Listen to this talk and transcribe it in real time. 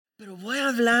Pero voy a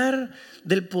hablar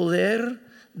del poder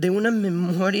de una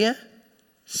memoria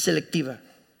selectiva.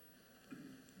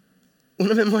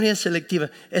 Una memoria selectiva.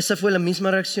 Esa fue la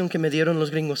misma reacción que me dieron los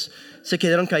gringos. Se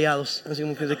quedaron callados. Así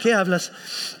como que, ¿de qué hablas?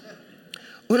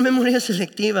 Una memoria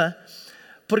selectiva,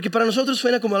 porque para nosotros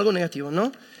suena como algo negativo,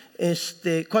 ¿no?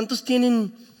 ¿Cuántos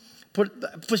tienen?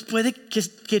 Pues puede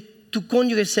que tu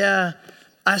cónyuge sea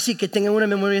así, que tenga una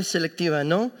memoria selectiva,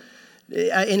 ¿no?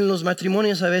 En los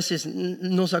matrimonios a veces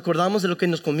nos acordamos de lo que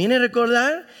nos conviene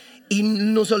recordar y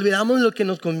nos olvidamos de lo que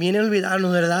nos conviene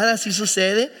olvidarnos, ¿verdad? Así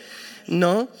sucede,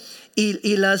 ¿no?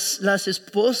 Y las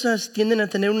esposas tienden a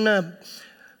tener una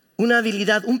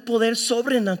habilidad, un poder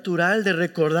sobrenatural de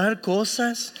recordar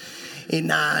cosas. Y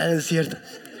nada, es cierto.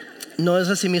 No es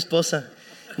así mi esposa.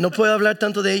 No puedo hablar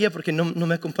tanto de ella porque no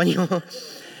me acompañó.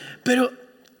 Pero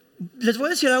les voy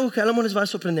a decir algo que a lo mejor les va a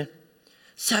sorprender.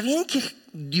 ¿Sabían que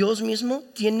Dios mismo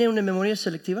tiene una memoria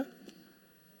selectiva?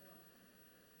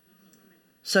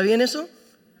 ¿Sabían eso?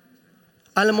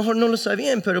 A lo mejor no lo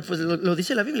sabían, pero pues lo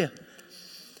dice la Biblia.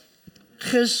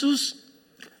 Jesús,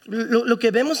 lo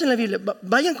que vemos en la Biblia,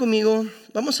 vayan conmigo,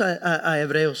 vamos a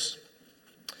Hebreos.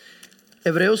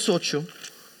 Hebreos 8.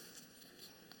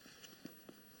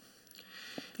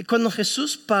 Y cuando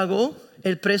Jesús pagó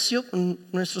el precio por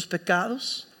nuestros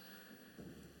pecados,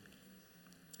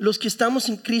 los que estamos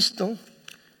en Cristo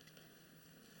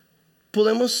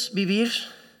podemos vivir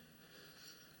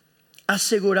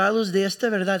asegurados de esta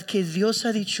verdad que Dios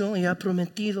ha dicho y ha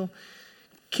prometido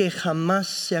que jamás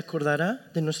se acordará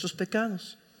de nuestros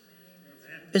pecados.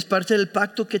 Es parte del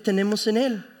pacto que tenemos en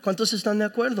Él. ¿Cuántos están de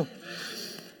acuerdo?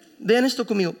 Vean esto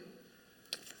conmigo.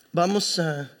 Vamos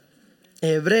a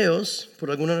Hebreos, por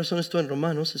alguna razón estoy en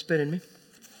Romanos, espérenme.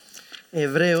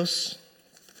 Hebreos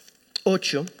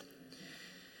 8.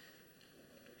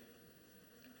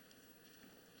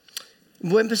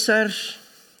 Voy a empezar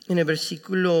en el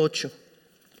versículo 8.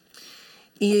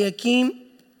 Y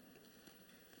aquí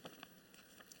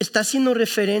está haciendo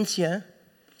referencia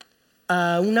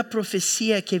a una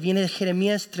profecía que viene de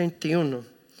Jeremías 31.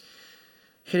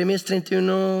 Jeremías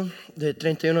 31, de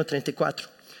 31 a 34.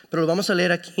 Pero lo vamos a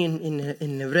leer aquí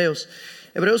en Hebreos.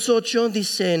 Hebreos 8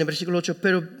 dice en el versículo 8,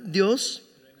 pero Dios...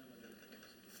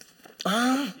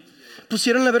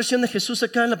 pusieron la versión de Jesús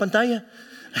acá en la pantalla.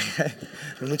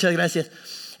 Muchas gracias.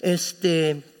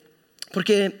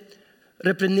 Porque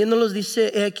reprendiéndolos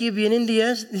dice, he aquí vienen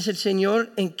días, dice el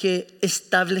Señor, en que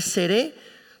estableceré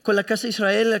con la casa de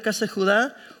Israel, la casa de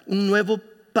Judá, un nuevo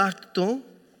pacto.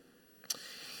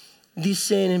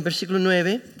 Dice en el versículo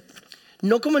 9,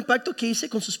 no como el pacto que hice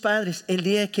con sus padres el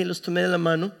día que los tomé de la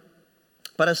mano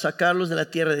para sacarlos de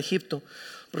la tierra de Egipto,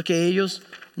 porque ellos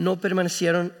no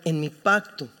permanecieron en mi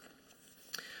pacto.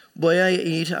 Voy a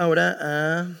ir ahora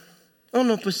a...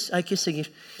 pues hay que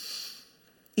seguir.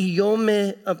 Y yo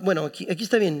aquí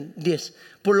está bien, 10.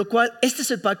 Por lo cual, este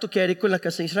es el pacto que haré con la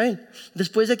casa de Israel.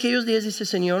 Después de aquellos días, dice el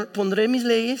Señor, pondré mis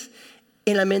leyes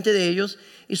en la mente de ellos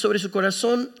y sobre su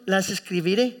corazón las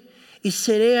escribiré. Y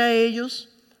seré a ellos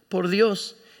por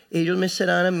Dios. Ellos me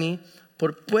serán a mí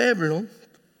por pueblo.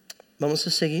 Vamos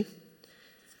a seguir.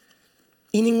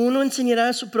 Y ninguno enseñará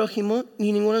a su prójimo,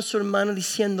 ni ninguno a su hermano,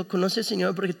 diciendo, conoce al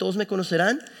Señor, porque todos me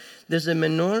conocerán, desde el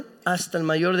menor hasta el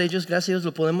mayor de ellos. Gracias a Dios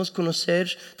lo podemos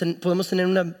conocer, podemos tener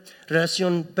una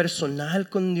relación personal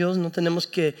con Dios. No tenemos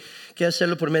que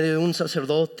hacerlo por medio de un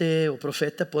sacerdote o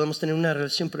profeta. Podemos tener una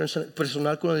relación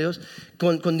personal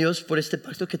con Dios por este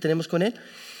pacto que tenemos con Él.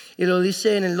 Y lo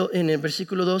dice en el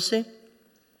versículo 12,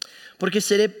 porque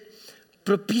seré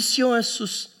propicio a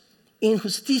sus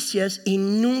injusticias y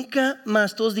nunca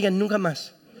más, todos digan nunca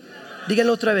más.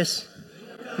 Díganlo otra vez,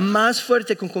 más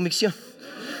fuerte, con convicción.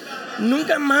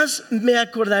 Nunca más me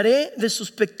acordaré de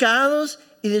sus pecados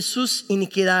y de sus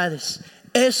iniquidades.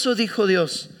 Eso dijo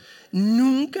Dios.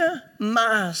 Nunca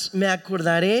más me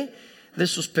acordaré de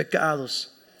sus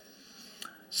pecados.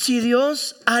 Si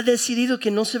Dios ha decidido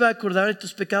que no se va a acordar de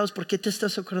tus pecados, ¿por qué te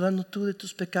estás acordando tú de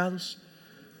tus pecados?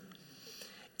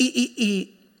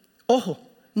 Y ojo,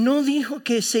 no dijo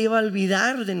que se iba a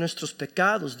olvidar de nuestros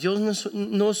pecados. Dios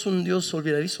no es un Dios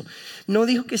olvidadizo. No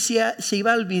dijo que se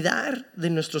iba a olvidar de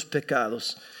nuestros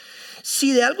pecados.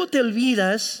 Si de algo te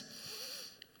olvidas,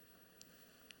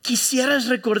 quisieras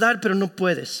recordar, pero no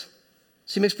puedes.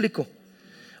 ¿Sí me explico?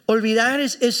 Olvidar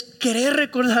es querer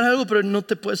recordar algo, pero no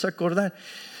te puedes acordar.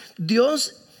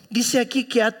 Dios dice aquí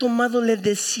que ha tomado la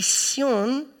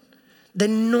decisión de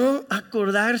no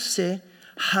acordarse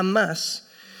jamás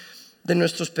de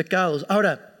nuestros pecados.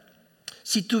 Ahora,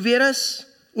 si tuvieras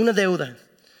una deuda,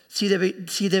 si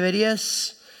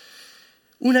deberías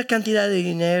una cantidad de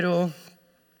dinero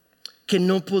que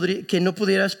no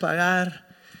pudieras pagar,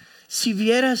 si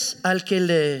vieras al que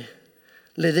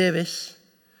le debes,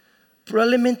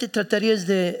 probablemente tratarías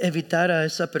de evitar a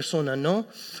esa persona, ¿no?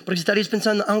 Porque estarías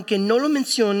pensando, aunque no lo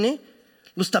mencione,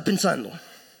 lo está pensando,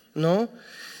 ¿no?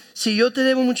 Si yo te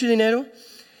debo mucho dinero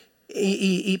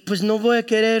y pues no voy a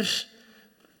querer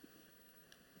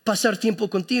pasar tiempo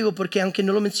contigo, porque aunque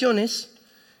no lo menciones,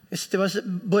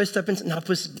 voy a estar pensando, no,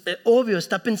 pues obvio,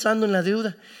 está pensando en la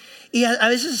deuda. Y a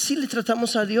veces así le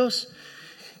tratamos a Dios.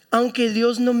 Aunque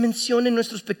Dios no mencione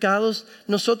nuestros pecados,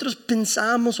 nosotros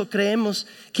pensamos o creemos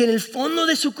que en el fondo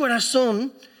de su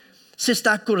corazón se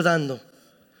está acordando.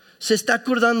 Se está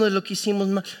acordando de lo que hicimos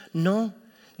mal. No,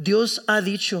 Dios ha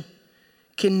dicho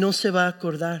que no se va a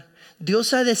acordar.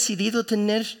 Dios ha decidido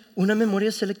tener una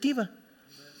memoria selectiva.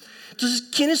 Entonces,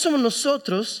 ¿quiénes somos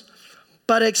nosotros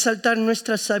para exaltar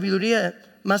nuestra sabiduría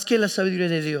más que la sabiduría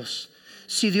de Dios?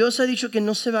 Si Dios ha dicho que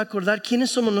no se va a acordar,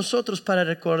 ¿quiénes somos nosotros para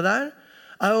recordar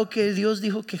algo que Dios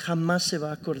dijo que jamás se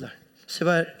va a acordar?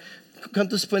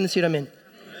 ¿Cuántos pueden decir amén?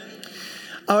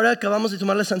 Ahora acabamos de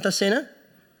tomar la Santa Cena,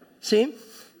 ¿sí?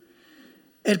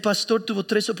 El pastor tuvo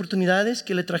 3 oportunidades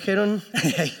que le trajeron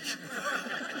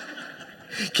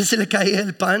que se le caía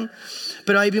el pan,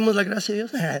 pero ahí vimos la gracia de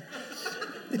Dios.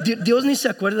 Dios ni se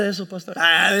acuerda de eso, pastor.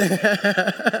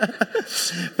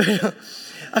 Pero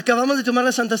acabamos de tomar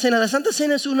la Santa Cena. La Santa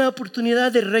Cena es una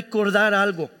oportunidad de recordar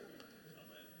algo.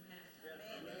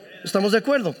 ¿Estamos de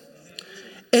acuerdo?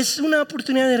 Es una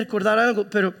oportunidad de recordar algo,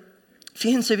 pero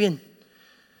fíjense bien.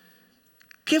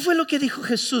 ¿Qué fue lo que dijo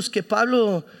Jesús? Que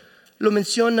Pablo lo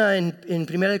menciona en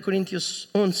 1 Corintios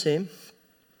 11.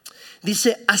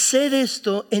 Dice, haced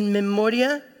esto en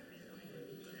memoria.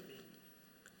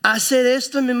 Haced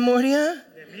esto en memoria.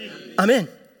 Amén.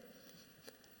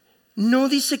 No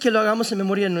dice que lo hagamos en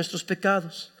memoria de nuestros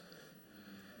pecados.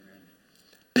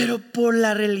 Pero por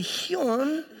la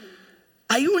religión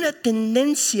hay una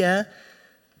tendencia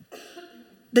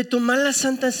de tomar la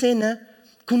Santa Cena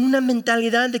con una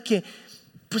mentalidad de que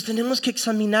pues tenemos que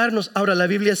examinarnos. Ahora la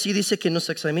Biblia sí dice que nos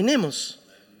examinemos.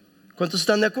 ¿Cuántos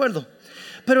están de acuerdo?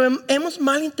 Pero hemos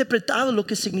malinterpretado lo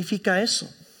que significa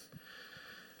eso.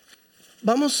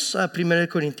 Vamos a 1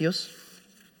 Corintios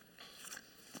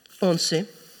 11.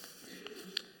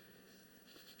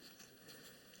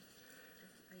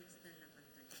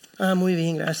 Muy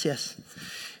bien, gracias.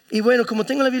 Y bueno, como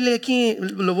tengo la Biblia aquí,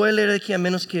 lo voy a leer aquí a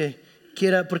menos que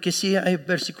quiera, porque sí hay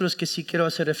versículos que sí quiero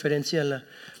hacer referencia a la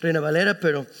Reina Valera,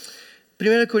 pero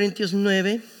 1 Corintios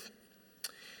 9,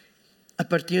 a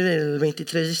partir del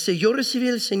 23, dice, yo recibí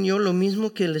del Señor lo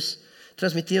mismo que les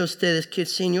transmití a ustedes, que el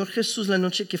Señor Jesús la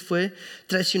noche que fue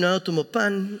traicionado tomó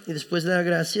pan y después de dar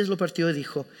gracias lo partió y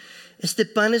dijo, este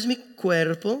pan es mi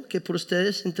cuerpo que por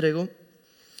ustedes entrego.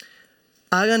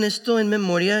 Hagan esto en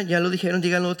memoria, ya lo dijeron,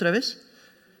 díganlo otra vez.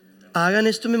 Hagan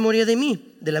esto en memoria de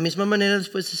mí. De la misma manera,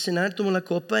 después de cenar, tomó la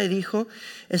copa y dijo,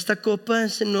 esta copa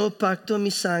es el nuevo pacto en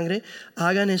mi sangre.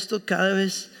 Hagan esto cada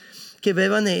vez que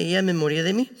beban de ella en memoria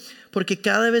de mí. Porque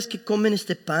cada vez que comen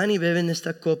este pan y beben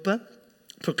esta copa,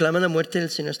 proclaman la muerte del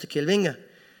Señor hasta que Él venga.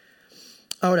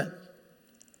 Ahora,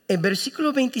 el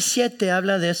versículo 27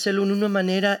 habla de hacerlo en una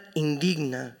manera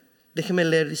indigna. Déjeme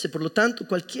leer, dice, por lo tanto,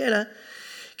 cualquiera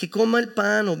que coma el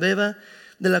pan o beba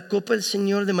de la copa del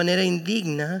Señor de manera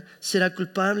indigna será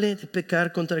culpable de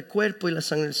pecar contra el cuerpo y la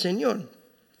sangre del Señor.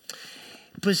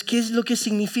 Pues, ¿qué es lo que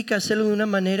significa hacerlo de una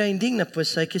manera indigna?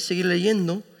 Pues hay que seguir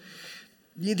leyendo.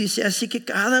 Y dice, así que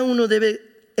cada uno debe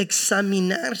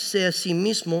examinarse a sí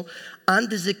mismo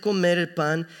antes de comer el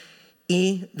pan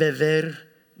y beber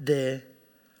de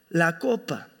la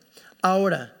copa.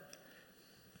 Ahora,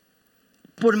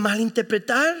 por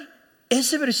malinterpretar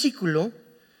ese versículo,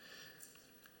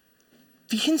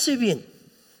 fíjense bien,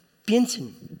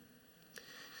 piensen.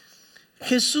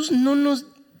 Jesús no nos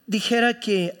dijera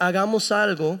que hagamos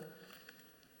algo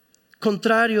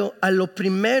contrario a lo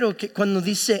primero que cuando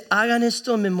dice hagan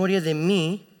esto en memoria de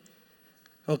mí.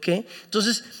 ¿Ok?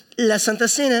 Entonces la Santa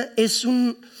Cena es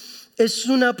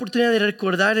una oportunidad de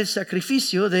recordar el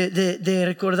sacrificio, de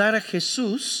recordar a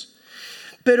Jesús.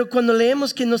 Pero cuando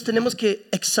leemos que nos tenemos que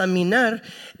examinar,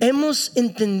 hemos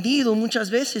entendido muchas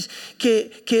veces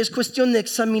que es cuestión de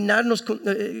examinarnos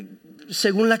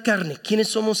según la carne, quiénes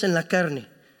somos en la carne,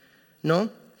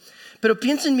 ¿no? Pero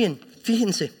piensen bien,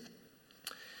 fíjense,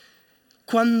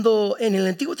 cuando en el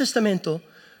Antiguo Testamento,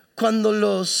 cuando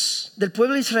los del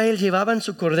pueblo de Israel llevaban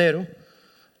su cordero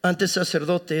ante el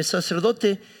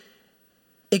sacerdote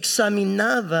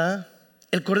examinaba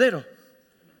el cordero.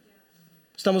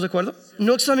 ¿Estamos de acuerdo?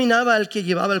 No examinaba al que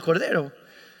llevaba el cordero,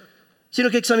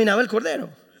 sino que examinaba el cordero.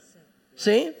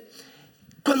 ¿Sí?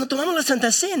 Cuando tomamos la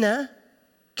Santa Cena,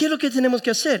 ¿qué es lo que tenemos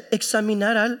que hacer?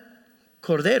 Examinar al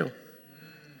cordero.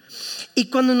 Y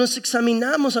cuando nos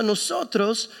examinamos a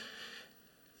nosotros,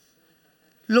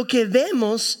 lo que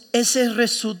vemos es el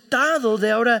resultado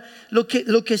de ahora lo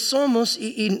que somos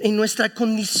y nuestra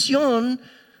condición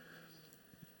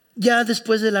ya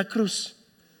después de la cruz.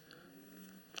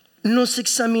 Nos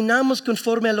examinamos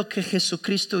conforme a lo que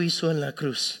Jesucristo hizo en la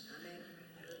cruz.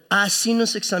 Así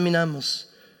nos examinamos.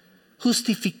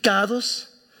 Justificados,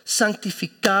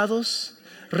 santificados,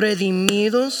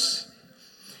 redimidos.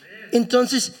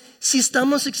 Entonces, si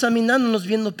estamos examinándonos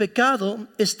viendo pecado,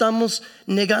 estamos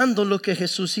negando lo que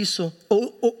Jesús hizo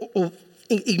o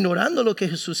ignorando lo que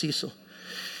Jesús hizo.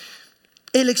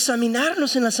 El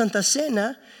examinarnos en la Santa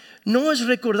Cena no es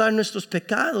recordar nuestros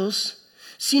pecados,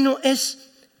 sino es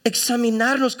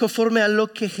examinarnos conforme a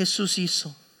lo que Jesús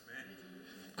hizo.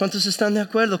 ¿Cuántos están de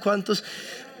acuerdo? ¿Cuántos?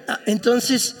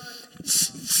 Entonces,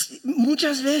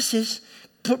 muchas veces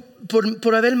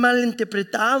por haber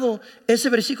malinterpretado ese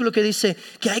versículo que dice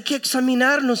que hay que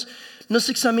examinarnos, nos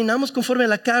examinamos conforme a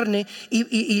la carne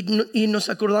y nos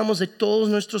acordamos de todos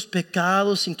nuestros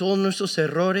pecados y todos nuestros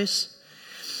errores.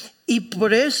 Y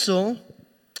por eso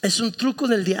es un truco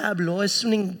del diablo, es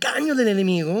un engaño del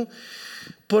enemigo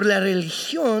por la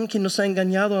religión que nos ha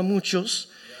engañado a muchos,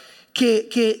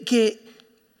 que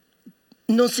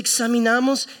nos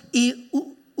examinamos y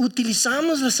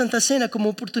utilizamos la Santa Cena como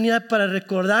oportunidad para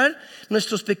recordar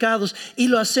nuestros pecados y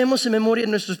lo hacemos en memoria de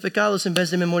nuestros pecados en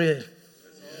vez de memoria de Él.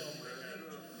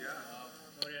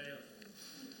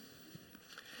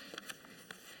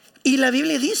 Y la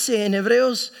Biblia dice en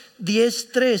Hebreos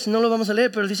 10:3, no lo vamos a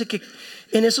leer, pero dice que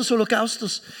en esos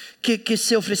holocaustos que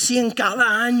se ofrecían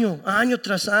cada año, año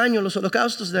tras año, los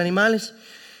holocaustos de animales,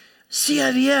 sí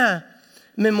había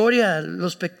memoria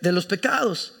de los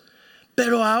pecados.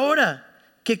 Pero ahora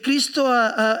que Cristo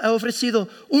ha ofrecido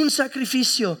un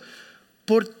sacrificio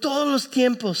por todos los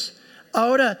tiempos,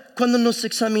 ahora cuando nos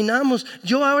examinamos,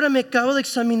 yo ahora me acabo de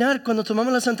examinar cuando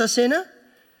tomamos la Santa Cena,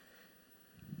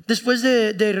 después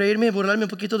de reírme y burlarme un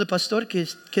poquito de pastor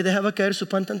que dejaba caer su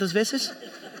pan tantas veces.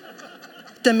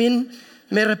 También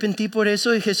me arrepentí por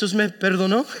eso y Jesús me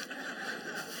perdonó.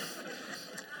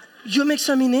 Yo me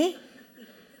examiné.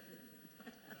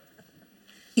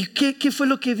 ¿Y qué fue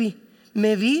lo que vi?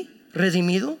 Me vi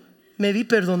redimido, me vi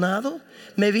perdonado,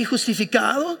 me vi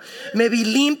justificado, me vi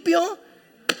limpio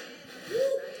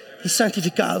y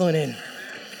santificado en Él.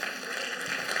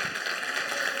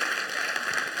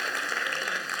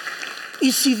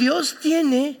 Y si Dios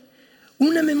tiene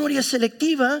una memoria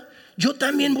selectiva, yo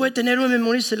también voy a tener una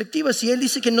memoria selectiva. Si Él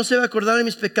dice que no se va a acordar de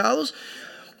mis pecados,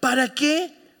 ¿para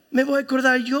qué me voy a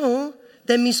acordar yo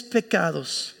de mis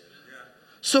pecados?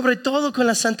 Sobre todo con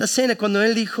la Santa Cena, cuando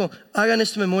Él dijo, hagan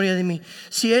esta memoria de mí.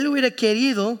 Si Él hubiera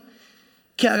querido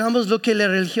que hagamos lo que la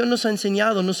religión nos ha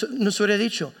enseñado, nos hubiera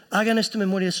dicho, hagan esta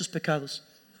memoria de sus pecados.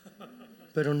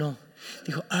 Pero no,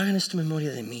 dijo, hagan esta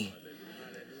memoria de mí.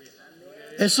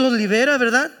 Eso libera,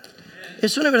 ¿verdad?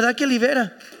 Es una verdad que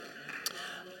libera.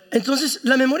 Entonces,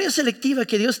 la memoria selectiva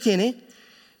que Dios tiene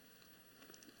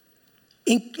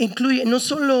incluye no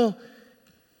solo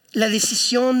la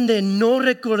decisión de no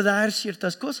recordar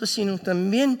ciertas cosas, sino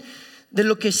también de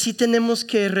lo que sí tenemos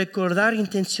que recordar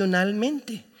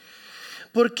intencionalmente.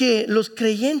 Porque los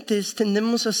creyentes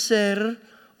tendemos a ser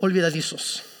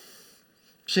olvidadizos.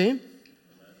 ¿Sí?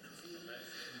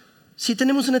 Sí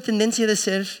tenemos una tendencia de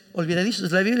ser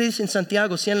olvidadizos. La Biblia dice en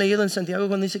Santiago, si han leído en Santiago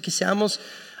cuando dice que seamos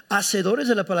hacedores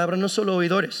de la palabra, no solo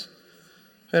oidores,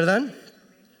 ¿verdad?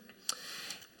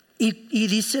 Y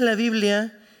dice la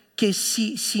Biblia que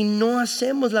si no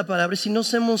hacemos la palabra, si no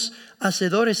somos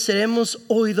hacedores, seremos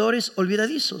oidores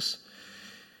olvidadizos,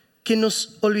 que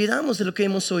nos olvidamos de lo que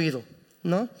hemos oído,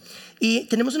 ¿no? Y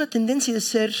tenemos una tendencia de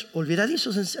ser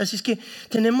olvidadizos. Así es que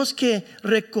tenemos que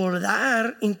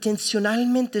recordar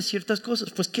intencionalmente ciertas cosas.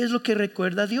 Pues, ¿qué es lo que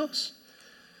recuerda Dios?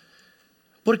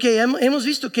 Porque hemos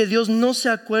visto que Dios no se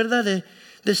acuerda de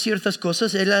ciertas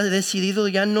cosas. Él ha decidido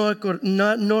ya no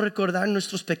recordar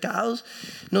nuestros pecados.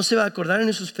 No se va a acordar de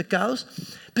nuestros pecados.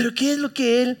 Pero ¿qué es lo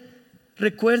que Él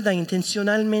recuerda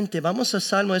intencionalmente? Vamos a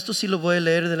Salmo. Esto sí lo voy a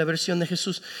leer de la versión de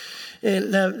Jesús.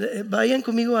 Vayan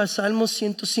conmigo a Salmo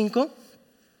 105,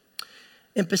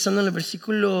 empezando en el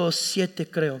versículo 7,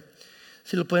 creo.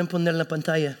 Si lo pueden poner en la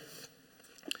pantalla.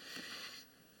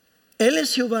 Él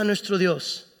es Jehová nuestro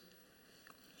Dios.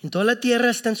 En toda la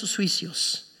tierra están sus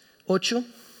juicios. 8.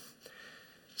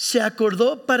 Se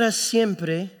acordó para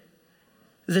siempre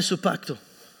de su pacto,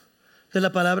 de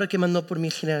la palabra que mandó por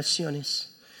 1000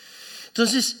 generaciones.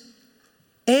 Entonces,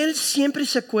 Él siempre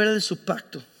se acuerda de su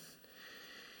pacto.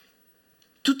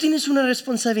 Tú tienes una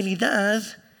responsabilidad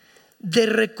de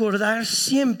recordar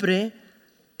siempre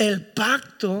el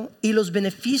pacto y los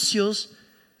beneficios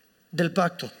del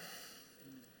pacto.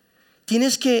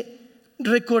 Tienes que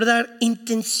recordar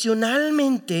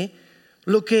intencionalmente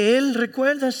lo que Él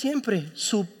recuerda siempre,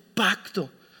 su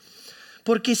pacto.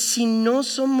 Porque si no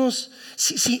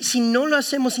lo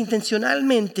hacemos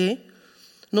intencionalmente,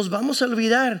 nos vamos a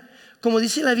olvidar. Como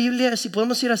dice la Biblia, si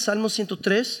podemos ir a Salmo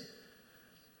 103.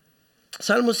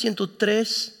 Salmo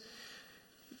 103,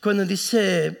 cuando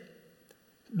dice,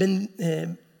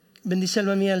 bendice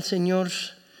alma mía al Señor.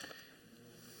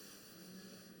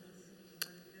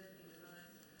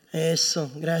 Eso,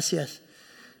 gracias.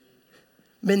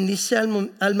 Bendice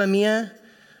alma mía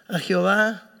a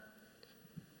Jehová.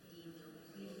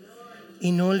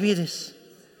 Y no olvides.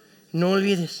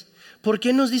 ¿Por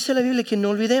qué nos dice la Biblia que no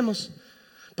olvidemos?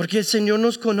 Porque el Señor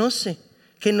nos conoce,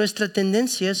 que nuestra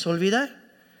tendencia es olvidar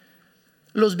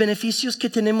los beneficios que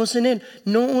tenemos en Él.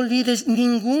 No olvides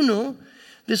ninguno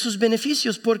de sus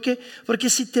beneficios. ¿Por qué? Porque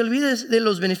si te olvidas de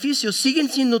los beneficios, siguen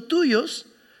siendo tuyos,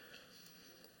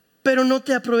 pero no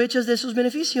te aprovechas de esos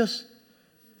beneficios.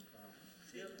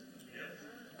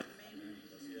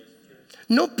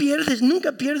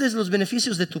 Nunca pierdes los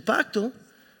beneficios de tu pacto,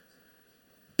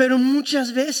 pero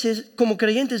muchas veces como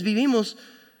creyentes vivimos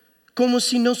como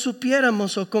si no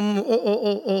supiéramos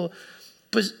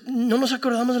pues no nos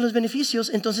acordamos de los beneficios,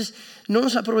 entonces no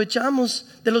nos aprovechamos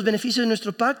de los beneficios de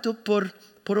nuestro pacto por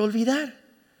olvidar.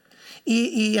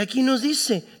 Y aquí nos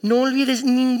dice, no olvides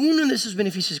ninguno de esos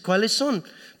beneficios. ¿Cuáles son?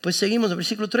 Pues seguimos, el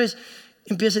versículo 3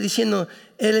 empieza diciendo,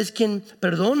 Él es quien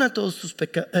perdona todas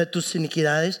tus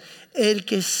iniquidades, el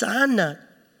que sana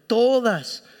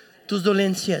todas tus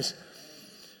dolencias.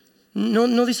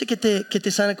 No dice que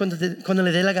te sana cuando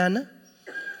le dé la gana,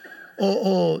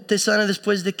 o te sana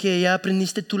después de que ya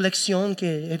aprendiste tu lección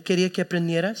que Él quería que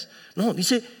aprendieras. No,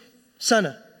 dice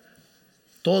sana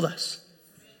todas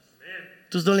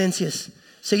tus dolencias.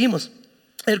 Seguimos.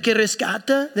 El que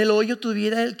rescata del hoyo tu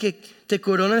vida, el que te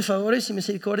corona de favores y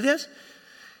misericordias,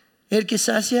 el que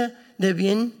sacia de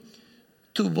bien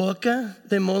tu boca,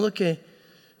 de modo que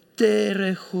te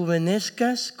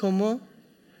rejuvenezcas como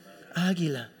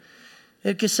águila.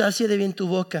 El que sacia de bien tu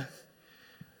boca.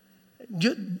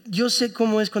 Yo sé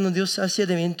cómo es cuando Dios sacia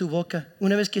de bien tu boca.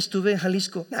 Una vez que estuve en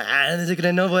Jalisco,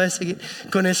 no voy a seguir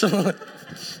con eso.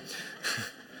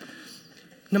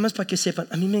 Nada más para que sepan,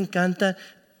 a mí me encanta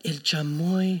el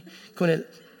chamoy con el...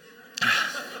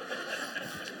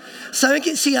 Saben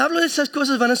que si hablo de esas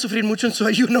cosas van a sufrir mucho en su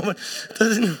ayuno.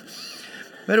 Entonces,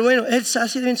 pero bueno, Él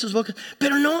sacia bien sus bocas.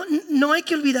 Pero no hay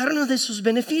que olvidarnos de sus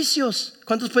beneficios.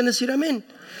 ¿Cuántos pueden decir amén?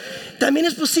 También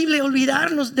es posible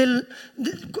olvidarnos de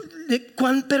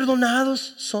cuán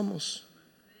perdonados somos.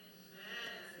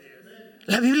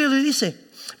 La Biblia lo dice.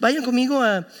 Vayan conmigo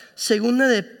a 2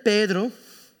 de Pedro.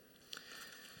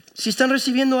 Si están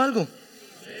recibiendo algo.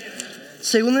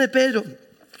 2 de Pedro,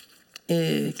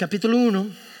 capítulo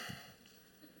 1,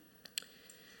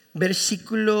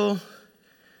 versículo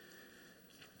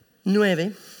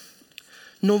 9.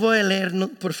 No voy a leer,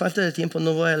 por falta de tiempo,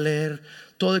 no voy a leer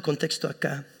todo el contexto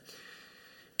acá,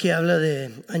 que habla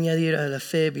de añadir a la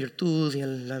fe virtud y a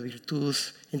la virtud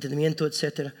entendimiento,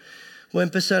 etc. Voy a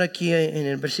empezar aquí en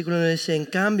el versículo 9. Dice, en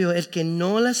cambio, el que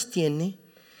no las tiene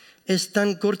es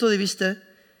tan corto de vista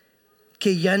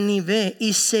que ya ni ve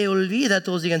y se olvida,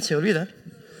 todos digan se olvida,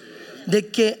 de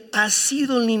que ha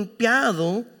sido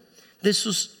limpiado de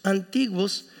sus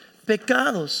antiguos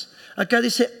pecados. Acá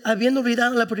dice, habiendo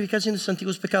olvidado la purificación de sus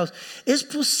antiguos pecados. Es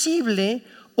posible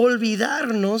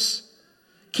olvidarnos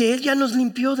que Él ya nos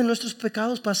limpió de nuestros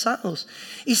pecados pasados.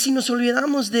 Y si nos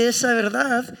olvidamos de esa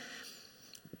verdad,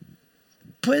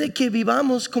 puede que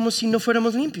vivamos como si no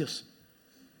fuéramos limpios.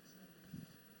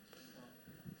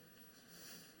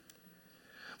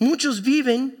 Muchos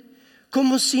viven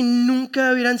como si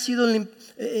nunca hubieran sido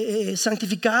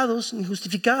santificados ni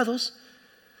justificados,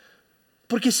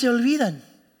 porque se olvidan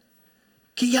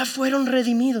que ya fueron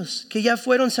redimidos, que ya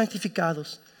fueron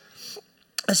santificados.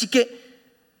 Así que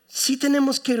sí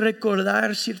tenemos que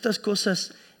recordar ciertas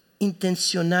cosas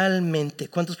intencionalmente.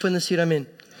 ¿Cuántos pueden decir amén?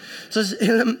 Entonces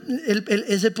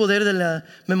es el poder de la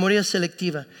memoria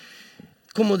selectiva.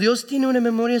 Como Dios tiene una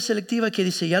memoria selectiva que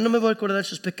dice, ya no me voy a acordar de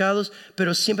sus pecados,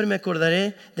 pero siempre me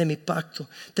acordaré de mi pacto.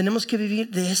 Tenemos que vivir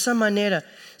de esa manera.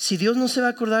 Si Dios no se va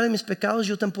a acordar de mis pecados,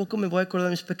 yo tampoco me voy a acordar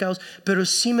de mis pecados, pero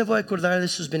sí me voy a acordar de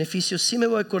sus beneficios, sí me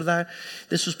voy a acordar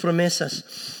de sus promesas.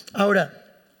 Ahora,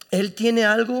 Él tiene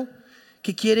algo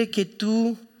que quiere que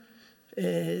tú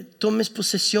tomes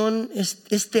posesión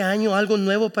este año, algo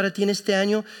nuevo para ti en este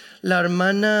año. La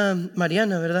hermana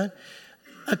Mariana, ¿verdad?,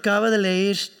 acaba de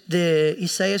leer de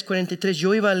Isaías 43.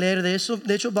 Yo iba a leer de eso.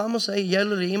 De hecho vamos ahí, ya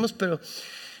lo leímos, pero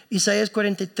Isaías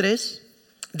 43,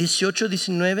 18,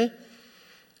 19,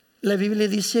 la Biblia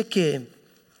dice que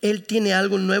Él tiene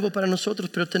algo nuevo para nosotros,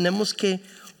 pero tenemos que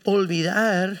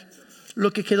olvidar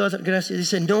lo que quedó atrás. Gracias.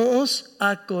 Dice, no os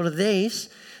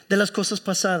acordéis de las cosas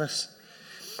pasadas.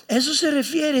 Eso se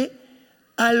refiere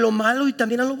a lo malo y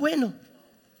también a lo bueno.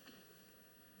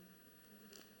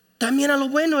 También a lo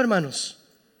bueno, hermanos.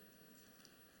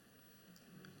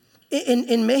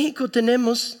 En México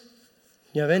tenemos,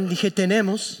 ya ven, dije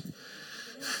tenemos.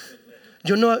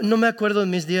 Yo no me acuerdo en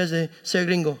mis días de ser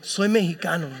gringo. Soy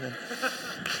mexicano.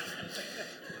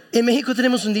 En México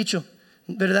tenemos un dicho,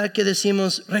 ¿verdad? Que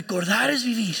decimos, recordar es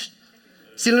vivir.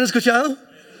 ¿Sí lo han escuchado?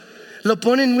 Lo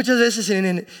ponen muchas veces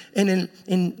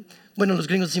bueno, los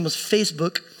gringos decimos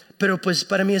Facebook, pero pues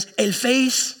para mí es el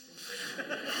Face.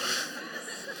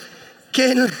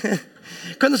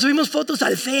 Cuando subimos fotos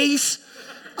al Face,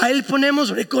 ahí ponemos,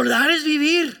 recordar es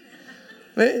vivir.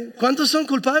 ¿Cuántos son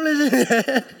culpables?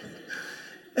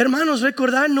 Hermanos,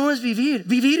 recordar no es vivir.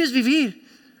 Vivir es vivir.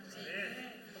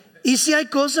 Y si hay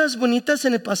cosas bonitas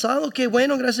en el pasado, que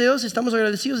bueno, gracias a Dios, estamos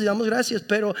agradecidos y damos gracias,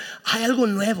 pero hay algo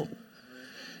nuevo.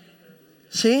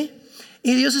 ¿Sí?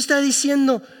 Y Dios está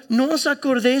diciendo, no os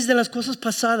acordéis de las cosas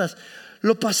pasadas.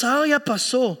 Lo pasado ya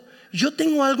pasó. Yo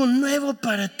tengo algo nuevo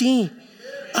para ti.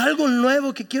 Algo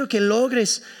nuevo que quiero que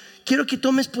logres. Quiero que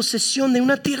tomes posesión de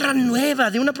una tierra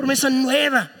nueva, de una promesa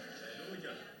nueva.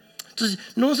 Entonces,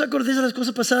 no os acordéis de las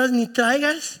cosas pasadas, ni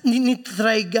traigáis,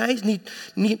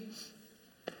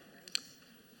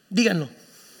 díganlo.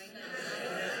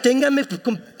 Téngame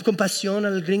compasión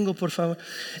al gringo, por favor.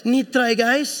 Ni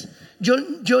traigáis.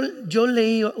 Yo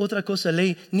leí otra cosa,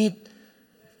 leí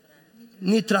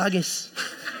ni tragues.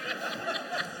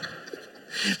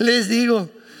 Les digo,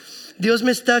 Dios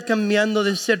me está cambiando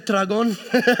de ser tragón.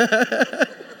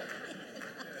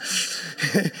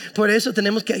 Por eso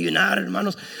tenemos que ayunar,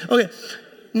 hermanos. Okay.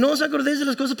 No os acordéis de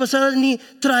las cosas pasadas, ni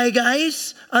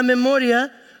traigáis a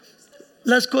memoria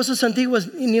las cosas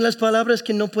antiguas, ni las palabras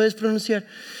que no puedes pronunciar.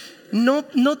 No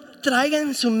traigan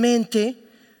en su mente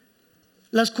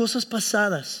las cosas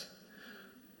pasadas,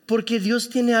 porque Dios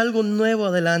tiene algo nuevo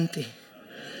adelante.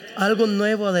 Algo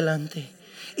nuevo adelante.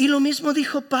 Y lo mismo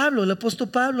dijo Pablo, el apóstol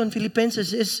Pablo en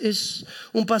Filipenses. Es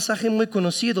un pasaje muy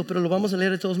conocido, pero lo vamos a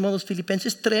leer de todos modos.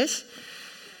 Filipenses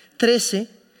 3:13.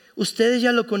 Ustedes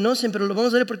ya lo conocen, pero lo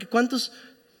vamos a leer porque ¿cuántos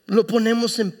lo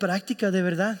ponemos en práctica de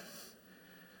verdad?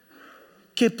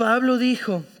 Que Pablo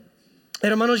dijo,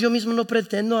 hermanos, yo mismo no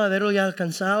pretendo haberlo ya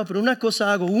alcanzado, pero una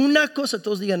cosa hago, una cosa,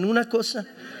 todos digan una cosa.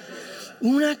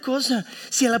 Una cosa.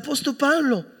 Si el apóstol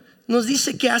Pablo nos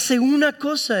dice que hace una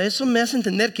cosa, eso me hace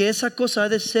entender que esa cosa ha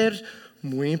de ser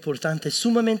muy importante,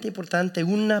 sumamente importante,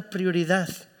 una prioridad.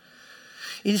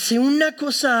 Y dice, una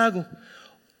cosa hago,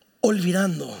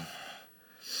 olvidando.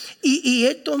 Y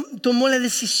él tomó la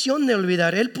decisión de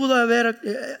olvidar. Él pudo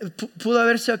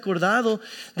haberse acordado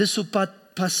de su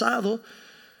pasado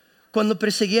cuando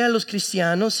perseguía a los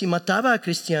cristianos y mataba a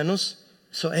cristianos.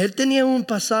 Él tenía un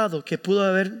pasado que pudo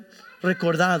haber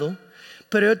recordado,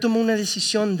 pero él tomó una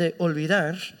decisión de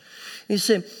olvidar.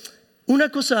 Dice, una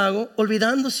cosa hago,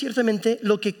 olvidando ciertamente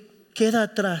lo que queda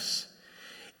atrás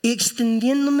y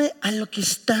extendiéndome a lo que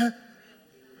está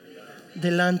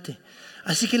delante.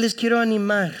 Así que les quiero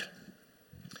animar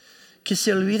que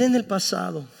se olviden del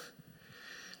pasado.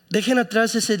 Dejen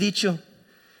atrás ese dicho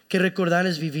que recordar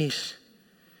es vivir.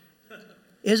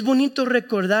 Es bonito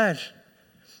recordar,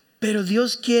 pero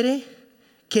Dios quiere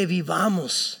que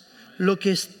vivamos lo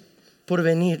que es por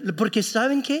venir. Porque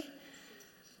 ¿saben qué?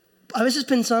 A veces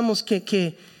pensamos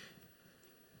que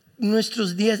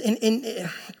nuestros días,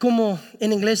 como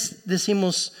en inglés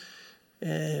decimos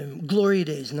glory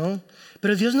days, ¿no?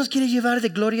 Pero Dios nos quiere llevar de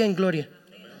gloria en gloria.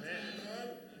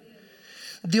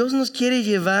 Dios nos quiere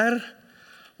llevar,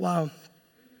 wow.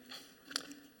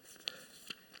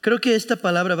 Creo que esta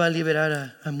palabra va a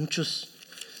liberar a muchos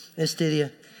este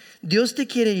día. Dios te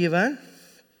quiere llevar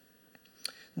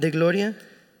de gloria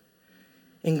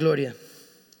en gloria.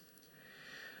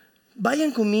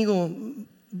 Vayan conmigo,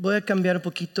 voy a cambiar un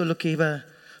poquito lo que iba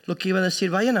a decir.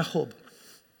 Vayan a Job,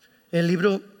 el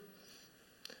libro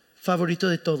favorito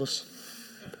de todos.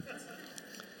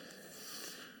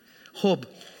 Job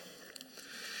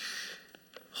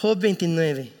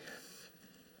 29.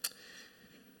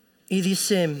 Y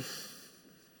dice,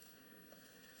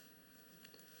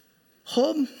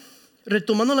 Job,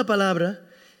 retomando la palabra,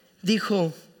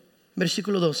 dijo,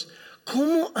 versículo 2,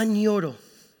 ¿cómo añoro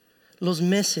los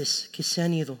meses que se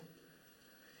han ido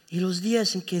y los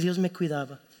días en que Dios me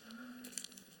cuidaba?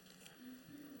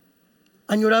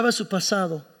 Añoraba su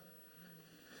pasado.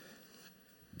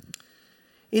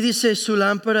 Y dice, su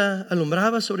lámpara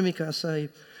alumbraba sobre mi casa y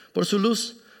por su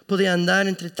luz podía andar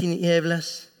entre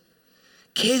tinieblas.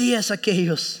 ¿Qué días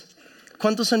aquellos?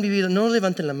 ¿Cuántos han vivido? No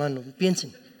levanten la mano,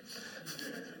 piensen.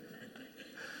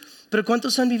 Pero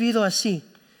 ¿cuántos han vivido así?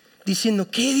 Diciendo,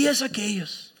 ¿qué días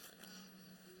aquellos?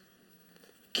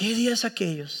 ¿Qué días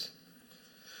aquellos?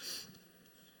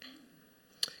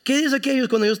 ¿Qué días aquellos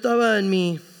cuando yo estaba en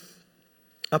mi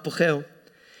apogeo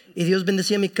y Dios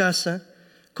bendecía mi casa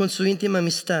con su íntima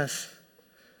amistad?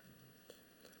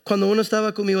 Cuando uno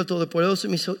estaba conmigo todopoderoso,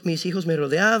 mis hijos me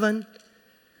rodeaban.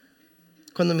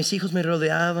 Cuando mis hijos me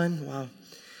rodeaban, wow.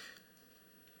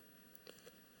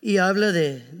 Y habla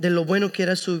de lo bueno que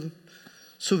era su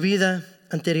vida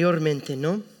anteriormente,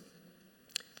 ¿no?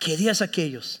 ¿Qué días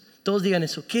aquellos? Todos digan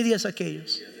eso, ¿qué días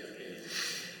aquellos?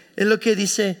 Es lo que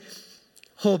dice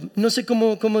Job. No sé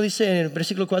cómo dice en el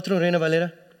versículo 4 en Reina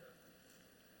Valera.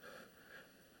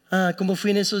 Cómo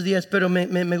fui en esos días, pero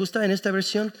me gusta en esta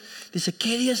versión. Dice,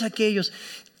 ¿qué días aquellos?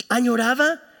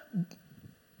 Añoraba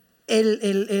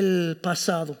el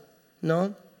pasado,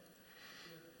 ¿no?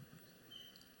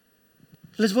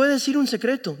 Les voy a decir un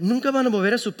secreto. Nunca van a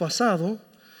volver a su pasado.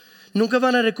 Nunca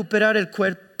van a recuperar el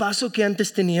cuerpazo que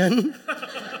antes tenían.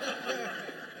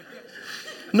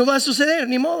 No va a suceder,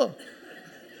 ni modo.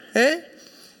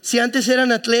 Si antes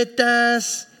eran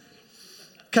atletas,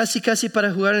 casi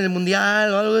para jugar en el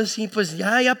mundial o algo así, pues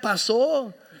ya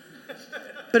pasó.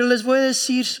 Pero les voy a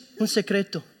decir un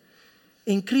secreto.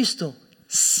 En Cristo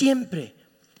siempre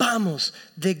vamos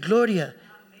de gloria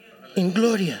en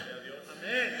gloria.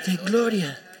 De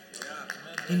gloria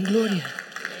en gloria.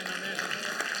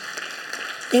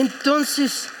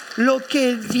 Entonces lo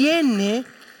que viene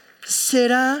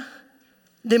será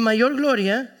de mayor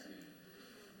gloria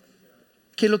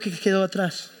que lo que quedó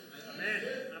atrás.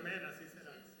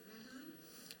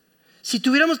 Si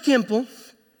tuviéramos tiempo,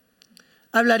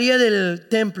 hablaría del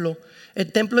templo.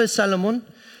 El templo de Salomón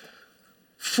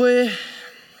fue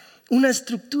una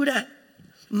estructura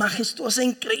majestuosa,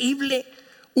 increíble.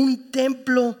 Un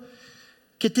templo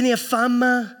que tenía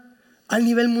fama a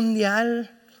nivel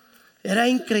mundial. Era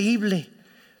increíble.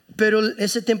 Pero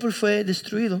ese templo fue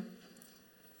destruido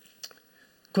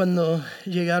cuando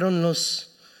llegaron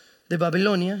los de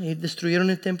Babilonia y destruyeron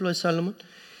el templo de Salomón.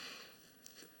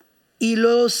 Y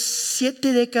luego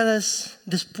 7 décadas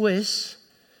después,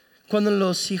 cuando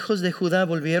los hijos de Judá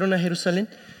volvieron a Jerusalén,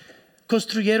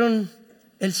 construyeron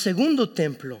el segundo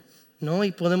templo, ¿no?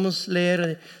 Y podemos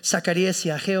leer Zacarías y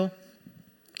Ageo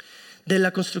de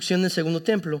la construcción del segundo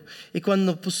templo. Y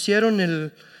cuando pusieron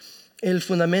el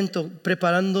fundamento,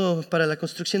 preparando para la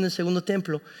construcción del segundo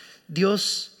templo,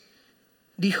 Dios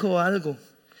dijo algo.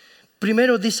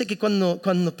 Primero dice que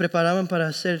cuando preparaban para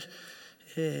hacer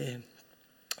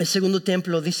el segundo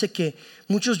templo, dice que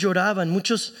muchos lloraban,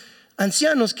 muchos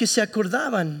ancianos que se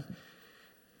acordaban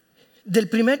del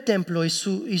primer templo y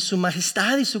su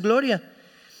majestad y su gloria,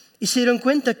 y se dieron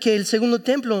cuenta que el segundo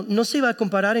templo no se iba a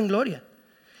comparar en gloria.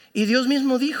 Y Dios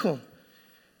mismo dijo,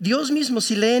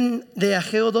 si leen de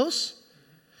Ageo 2,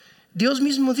 Dios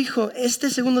mismo dijo, este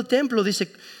segundo templo,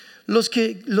 dice, los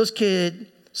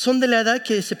que son de la edad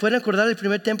que se pueden acordar del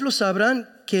primer templo sabrán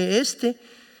que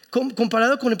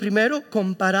comparado con el primero,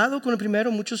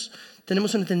 muchos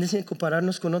tenemos una tendencia a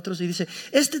compararnos con otros, y dice,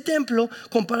 este templo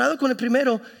comparado con el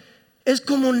primero es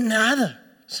como nada.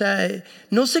 O sea,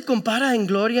 no se compara en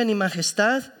gloria ni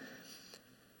majestad.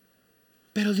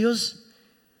 Pero Dios,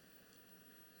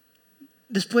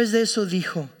 después de eso,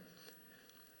 dijo,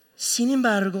 sin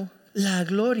embargo, la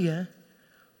gloria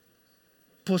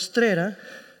postrera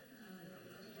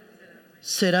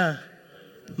será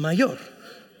mayor.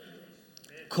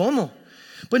 ¿Cómo?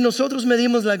 Pues nosotros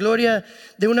medimos la gloria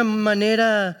de una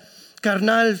manera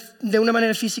carnal, de una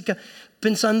manera física,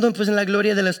 pensando pues en la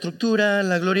gloria de la estructura,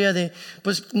 la gloria de,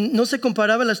 pues no se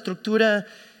comparaba la estructura,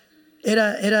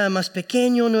 era más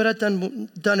pequeño, no era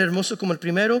tan hermoso como el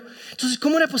primero. Entonces,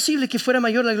 ¿cómo era posible que fuera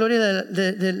mayor la gloria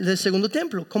del segundo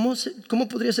templo? ¿Cómo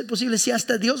podría ser posible si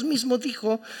hasta Dios mismo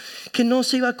dijo que no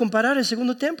se iba a comparar el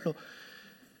segundo templo?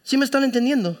 ¿Sí me están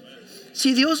entendiendo?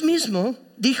 Si Dios mismo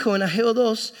dijo en Ageo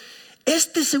 2,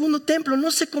 este segundo templo no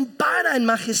se compara en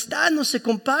majestad, no se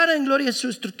compara en gloria, su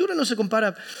estructura no se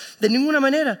compara de ninguna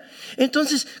manera.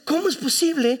 Entonces, ¿cómo es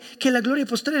posible que la gloria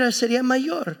postrera sería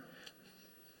mayor?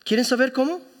 ¿Quieren saber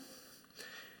cómo?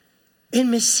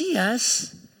 En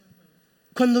Mesías,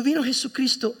 cuando vino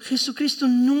Jesucristo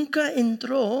nunca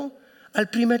entró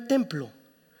al primer templo,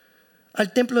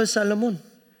 al templo de Salomón.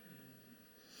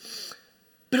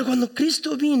 Pero cuando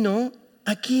Cristo vino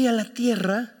aquí a la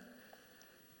tierra,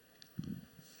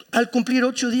 al cumplir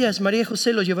 8 días, María y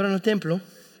José lo llevaron al templo.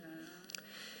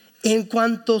 En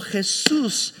cuanto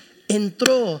Jesús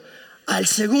entró al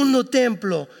segundo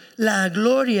templo, la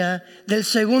gloria del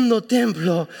segundo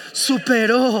templo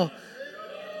superó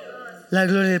la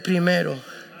gloria del primero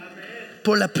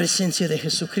por la presencia de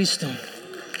Jesucristo.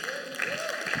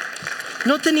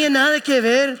 No tenía nada que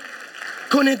ver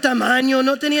con el tamaño,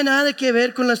 no tenía nada que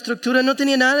ver con la estructura, no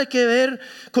tenía nada que ver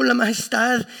con la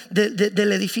majestad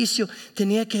del edificio.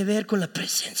 Tenía que ver con la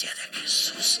presencia de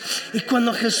Jesús. Y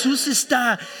cuando Jesús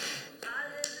está,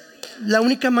 la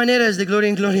única manera es de gloria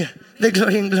en gloria, de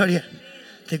gloria en gloria,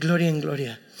 de gloria en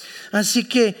gloria. Así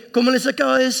que, como les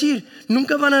acabo de decir,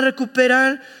 nunca van a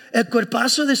recuperar el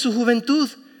cuerpazo de su juventud.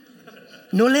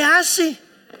 No le hace,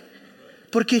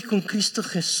 porque con Cristo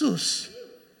Jesús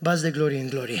vas de gloria en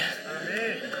gloria.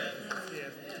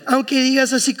 Aunque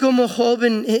digas así como Job,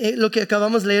 lo que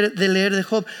acabamos de leer de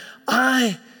Job,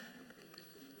 ay,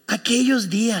 aquellos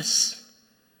días,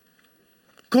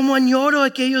 cómo añoro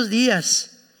aquellos días.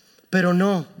 Pero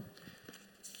no,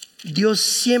 Dios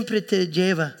siempre te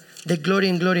lleva de gloria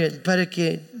en gloria. Para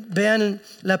que vean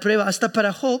la prueba, hasta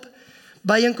para Job,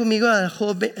 vayan conmigo a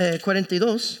Job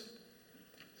 42.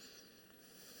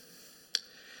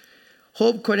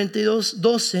 Job 42,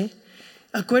 12.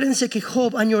 Acuérdense que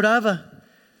Job añoraba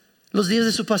los días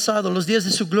de su pasado, los días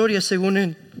de su gloria según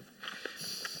él.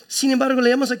 Sin embargo,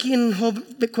 leemos aquí en Job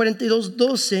 42,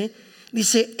 12,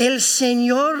 dice, el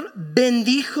Señor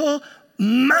bendijo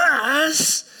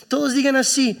más. Todos digan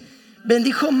así,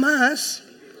 bendijo más.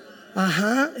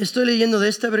 Ajá, estoy leyendo de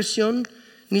esta versión,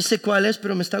 ni sé cuál es,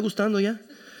 pero me está gustando ya.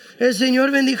 El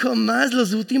Señor bendijo más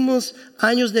los últimos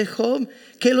años de Job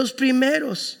que los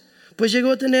primeros, pues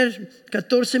llegó a tener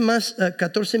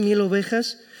 14,000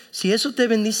 ovejas. Si eso te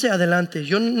bendice, adelante.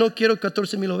 Yo no quiero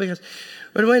 14,000 ovejas,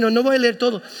 pero bueno, no voy a leer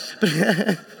todo.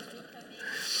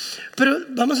 Pero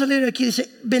vamos a leer aquí, dice,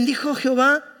 bendijo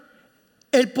Jehová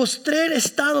el postrer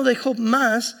estado de Job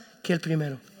más que el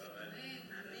primero.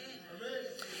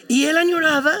 Y él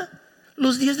añoraba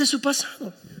los días de su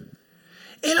pasado.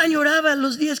 Él añoraba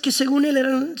los días que según él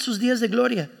eran sus días de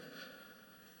gloria.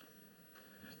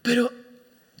 Pero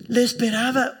le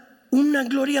esperaba una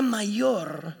gloria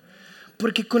mayor,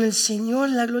 porque con el Señor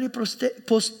la gloria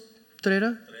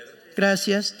postrera,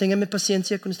 gracias, ténganme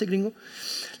paciencia con este gringo.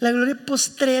 La gloria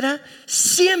postrera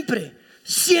siempre,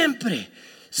 siempre,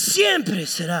 siempre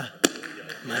será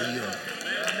mayor.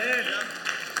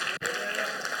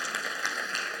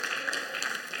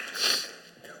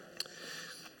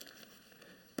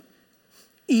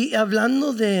 Y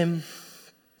hablando de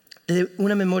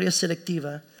una memoria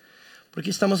selectiva, porque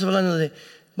estamos hablando de,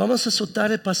 vamos a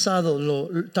soltar el pasado,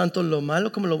 tanto lo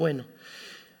malo como lo bueno.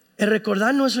 El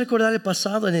recordar no es recordar el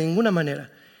pasado de ninguna manera.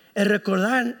 El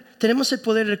recordar, tenemos el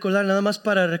poder de recordar nada más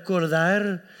para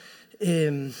recordar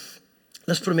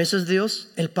las promesas de Dios,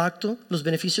 el pacto, los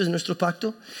beneficios de nuestro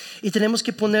pacto. Y tenemos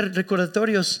que poner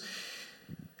recordatorios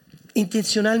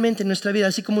intencionalmente en nuestra vida,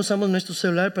 así como usamos nuestro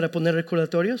celular para poner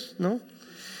recordatorios, ¿no?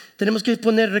 Tenemos que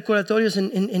poner recordatorios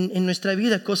en nuestra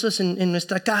vida, cosas en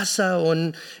nuestra casa o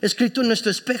escrito en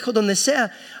nuestro espejo, donde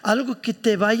sea, algo que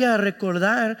te vaya a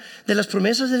recordar de las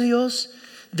promesas de Dios,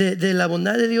 de la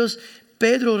bondad de Dios.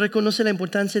 Pedro reconoce la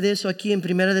importancia de eso aquí en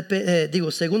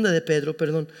segunda de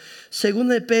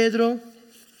Pedro,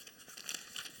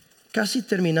 casi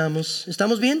terminamos.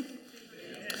 ¿Estamos bien?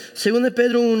 Segunda de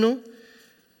Pedro 1,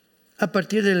 a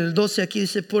partir del 12 aquí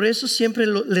dice, por eso siempre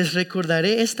les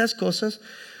recordaré estas cosas,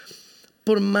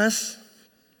 por más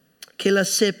que las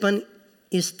sepan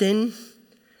y estén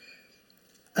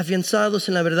afianzados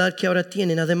en la verdad que ahora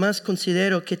tienen. Además,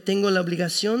 considero que tengo la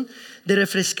obligación de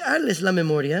refrescarles la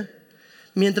memoria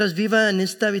mientras viva en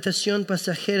esta habitación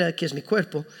pasajera que es mi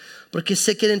cuerpo, porque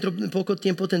sé que dentro de poco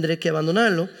tiempo tendré que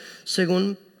abandonarlo,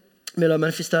 según me lo ha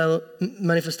manifestado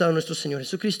nuestro Señor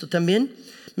Jesucristo. También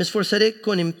me esforzaré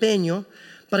con empeño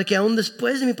para que aún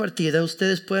después de mi partida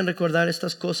ustedes puedan recordar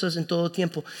estas cosas en todo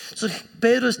tiempo. Entonces,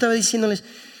 Pedro estaba diciéndoles,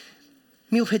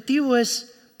 mi objetivo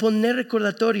es poner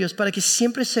recordatorios para que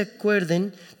siempre se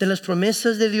acuerden de las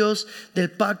promesas de Dios,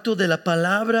 del pacto, de la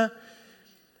palabra.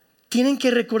 Tienen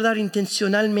que recordar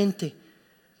intencionalmente,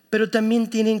 pero también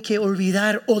tienen que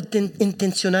olvidar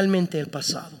intencionalmente el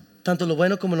pasado, tanto lo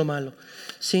bueno como lo malo,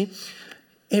 ¿sí?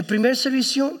 El primer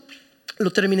servicio lo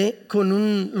terminé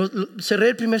cerré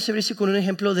el primer servicio con un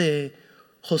ejemplo de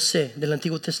José del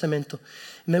Antiguo Testamento.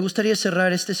 Me gustaría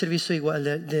cerrar este servicio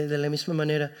igual, de la misma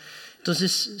manera.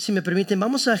 Entonces, si me permiten,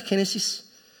 vamos a Génesis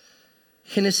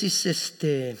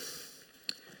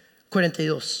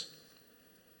 42.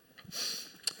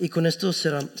 Y con esto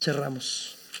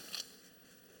cerramos.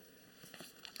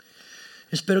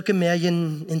 Espero que me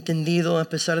hayan entendido a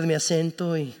pesar de mi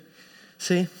acento.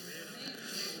 ¿Sí?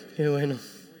 Qué bueno.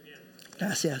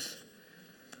 Gracias.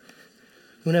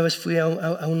 Una vez fui a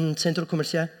un centro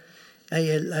comercial, ahí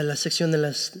a la sección de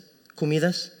las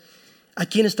comidas.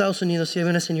 Aquí en Estados Unidos sí había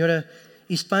una señora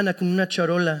hispana con una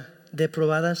charola de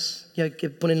probadas, ya que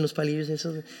ponen los palillos,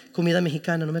 eso, comida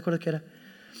mexicana, no me acuerdo qué era.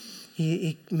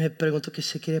 Y me preguntó que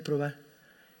se quiere probar.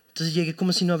 Entonces llegué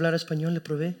como si no hablara español, le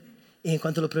probé. Y en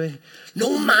cuanto lo probé, no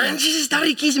manches, está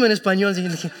riquísimo en español. Y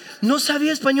dije, no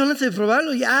sabía español antes de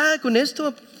probarlo, ya con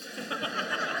esto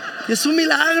es un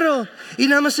milagro. Y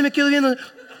nada más se me quedó viendo.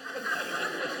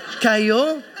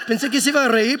 Cayó. Pensé que se iba a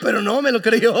reír, pero no, me lo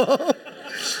creyó.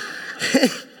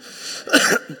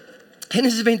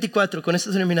 Génesis 24, con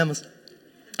esto terminamos.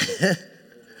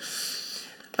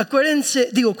 Acuérdense,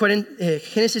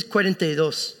 Génesis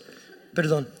 42.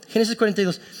 Perdón, Génesis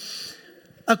 42.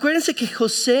 Acuérdense que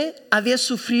José había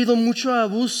sufrido mucho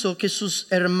abuso, que sus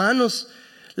hermanos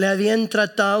le habían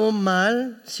tratado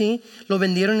mal, ¿sí? Lo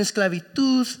vendieron en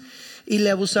esclavitud y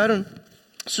le abusaron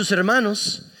sus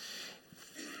hermanos.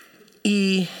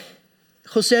 Y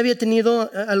José había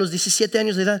tenido a los 17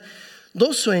 años de edad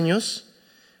 2 sueños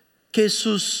que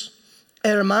sus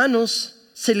hermanos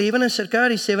se le iban a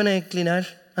acercar y se iban a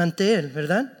inclinar ante él,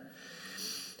 ¿verdad?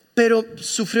 Pero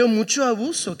sufrió mucho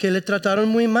abuso, que le trataron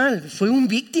muy mal, fue un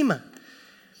víctima.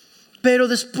 Pero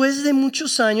después de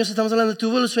muchos años, estamos hablando,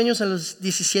 tuvo los sueños a los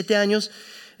 17 años,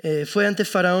 fue ante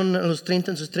Faraón a los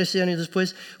 30, en sus 13 años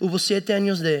después, hubo 7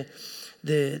 años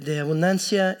de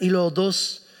abundancia y luego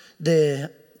 2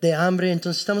 de hambre.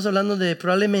 Entonces estamos hablando de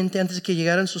probablemente antes de que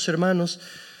llegaran sus hermanos,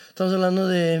 estamos hablando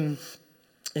de,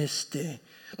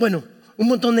 un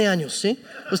montón de años, ¿sí?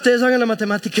 Ustedes hagan la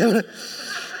matemática.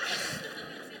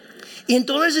 Y en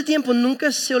todo ese tiempo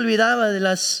nunca se olvidaba de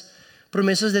las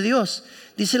promesas de Dios.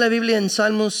 Dice la Biblia en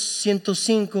Salmos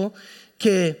 105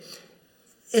 que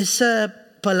esa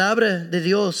palabra de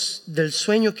Dios del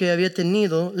sueño que había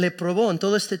tenido le probó en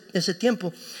todo ese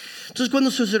tiempo. Entonces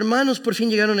cuando sus hermanos por fin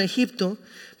llegaron a Egipto,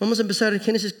 vamos a empezar en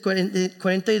Génesis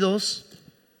 42,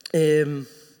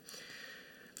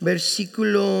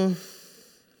 versículo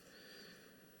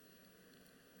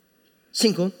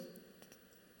 5.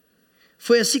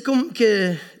 Fue así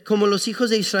como los hijos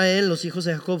de Israel, los hijos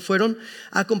de Jacob, fueron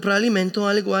a comprar alimento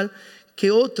al igual que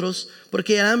otros,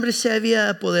 porque el hambre se había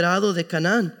apoderado de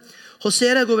Canaán. José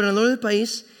era gobernador del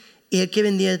país y el que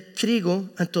vendía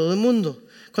trigo a todo el mundo.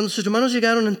 Cuando sus hermanos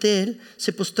llegaron ante él,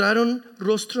 se postraron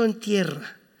rostro en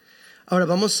tierra. Ahora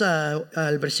vamos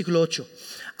al versículo 8.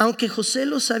 Aunque José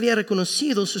los había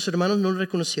reconocido, sus hermanos no lo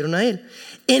reconocieron a él.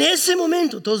 En ese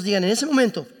momento, todos digan, en ese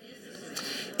momento,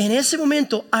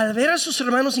 al ver a sus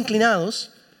hermanos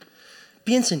inclinados,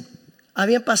 piensen,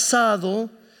 habían pasado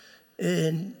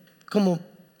como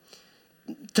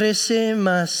 13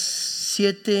 más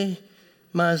 7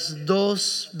 más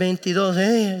 2,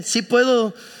 22. Sí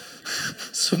puedo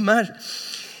sumar.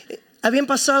 Habían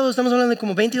pasado, estamos hablando de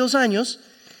como 22 años.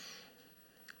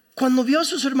 Cuando vio a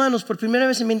sus hermanos por primera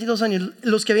vez en 22 años,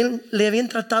 los que le habían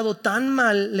tratado tan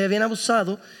mal, le habían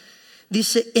abusado,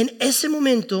 dice, en ese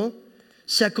momento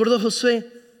se acordó Josué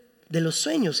de los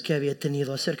sueños que había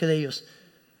tenido acerca de ellos.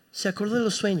 Se acordó de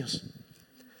los sueños.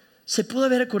 ¿Se pudo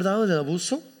haber acordado del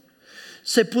abuso?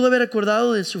 ¿Se pudo haber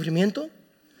acordado del sufrimiento?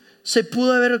 ¿Se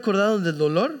pudo haber acordado del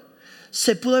dolor?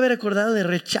 ¿Se pudo haber acordado del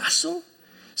rechazo?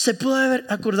 ¿Se pudo haber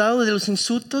acordado de los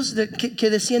insultos que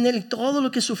decían él y todo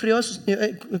lo que sufrió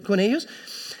con ellos?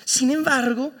 Sin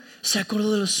embargo, se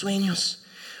acordó de los sueños.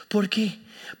 ¿Por qué?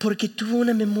 Porque tuvo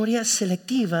una memoria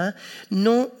selectiva.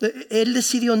 Él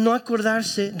decidió no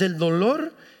acordarse del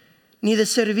dolor, ni de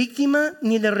ser víctima,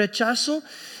 ni del rechazo.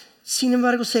 Sin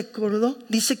embargo, se acordó.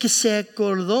 Dice que se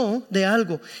acordó de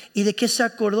algo. ¿Y de qué se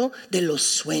acordó? De los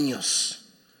sueños.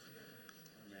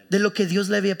 De lo que Dios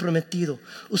le había prometido.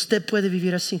 Usted puede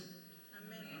vivir así.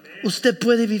 Usted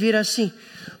puede vivir así.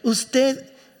 Usted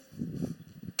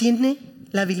tiene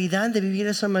la habilidad de vivir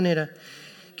de esa manera.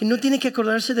 Que no tiene que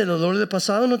acordarse del dolor del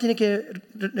pasado, no tiene que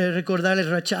recordar el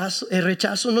rechazo,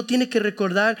 no tiene que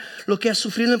recordar lo que ha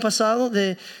sufrido en el pasado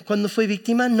de cuando fue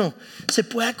víctima. No, se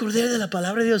puede acordar de la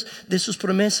palabra de Dios, de sus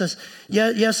promesas.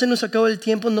 Ya se nos acabó el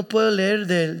tiempo, no puedo leer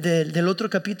del otro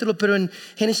capítulo, pero en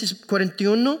Génesis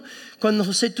 41, cuando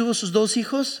José tuvo sus 2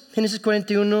 hijos, Génesis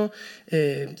 41,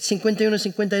 51 y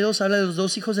 52, habla de los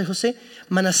 2 hijos de José,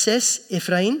 Manasés y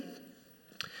Efraín.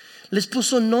 Les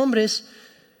puso nombres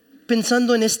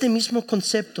pensando en este mismo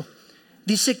concepto.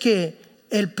 Dice que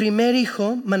el primer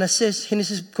hijo, Manasés,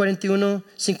 Génesis 41,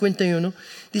 51,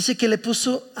 dice que le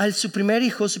puso a su primer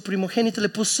hijo, su primogénito, le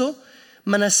puso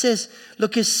Manasés,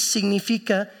 lo que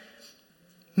significa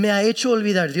me ha hecho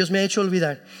olvidar, Dios me ha hecho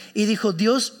olvidar. Y dijo,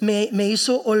 Dios me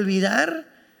hizo olvidar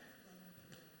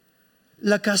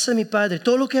la casa de mi padre,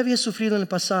 todo lo que había sufrido en el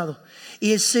pasado.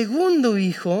 Y el segundo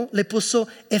hijo le puso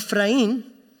Efraín,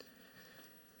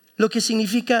 lo que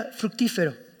significa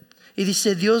fructífero. Y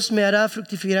dice, Dios me hará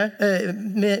fructificar,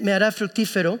 me hará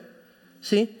fructífero,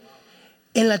 ¿sí?,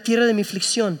 en la tierra de mi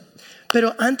aflicción.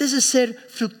 Pero antes de ser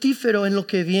fructífero en lo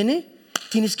que viene,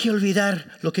 tienes que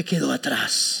olvidar lo que quedó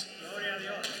atrás.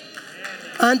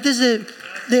 Antes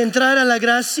de entrar a la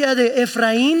gracia de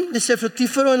Efraín, de ser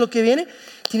fructífero en lo que viene,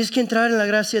 tienes que entrar en la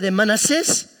gracia de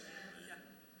Manasés,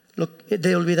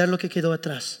 de olvidar lo que quedó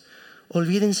atrás.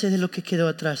 Olvídense de lo que quedó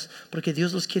atrás, porque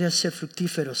Dios los quiere hacer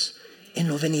fructíferos en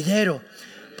lo venidero.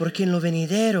 Porque en lo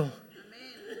venidero,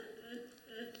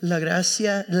 la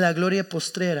gracia, la gloria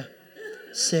postrera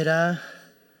será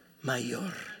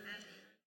mayor.